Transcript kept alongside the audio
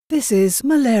This is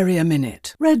Malaria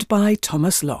Minute, read by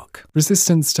Thomas Locke.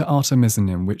 Resistance to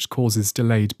artemisinin, which causes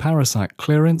delayed parasite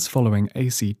clearance following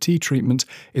ACT treatment,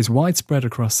 is widespread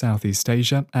across Southeast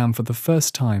Asia and for the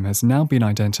first time has now been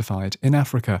identified in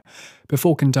Africa.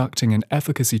 Before conducting an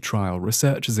efficacy trial,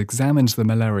 researchers examined the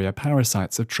malaria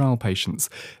parasites of trial patients.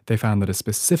 They found that a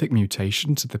specific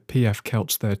mutation to the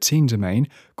PF-Celch13 domain,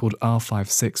 called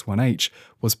R561H,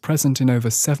 was present in over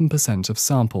 7% of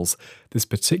samples. This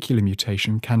particular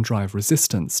mutation can drive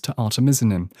resistance to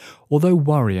artemisinin. Although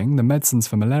worrying, the Medicines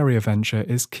for Malaria venture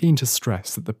is keen to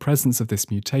stress that the presence of this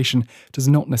mutation does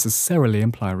not necessarily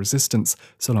imply resistance,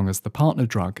 so long as the partner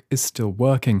drug is still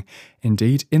working.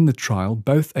 Indeed, in the trial,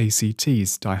 both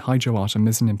ACTs,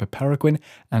 dihydroartemisinin piperacin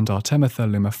and artemether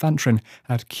lumefantrine,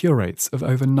 had cure rates of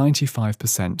over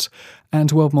 95%.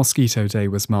 And World Mosquito Day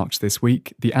was marked this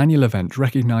week. The annual event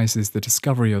recognises the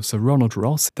discovery of Sir Ronald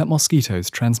Ross that mosquitoes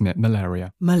transmit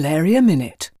malaria. Malaria Minute.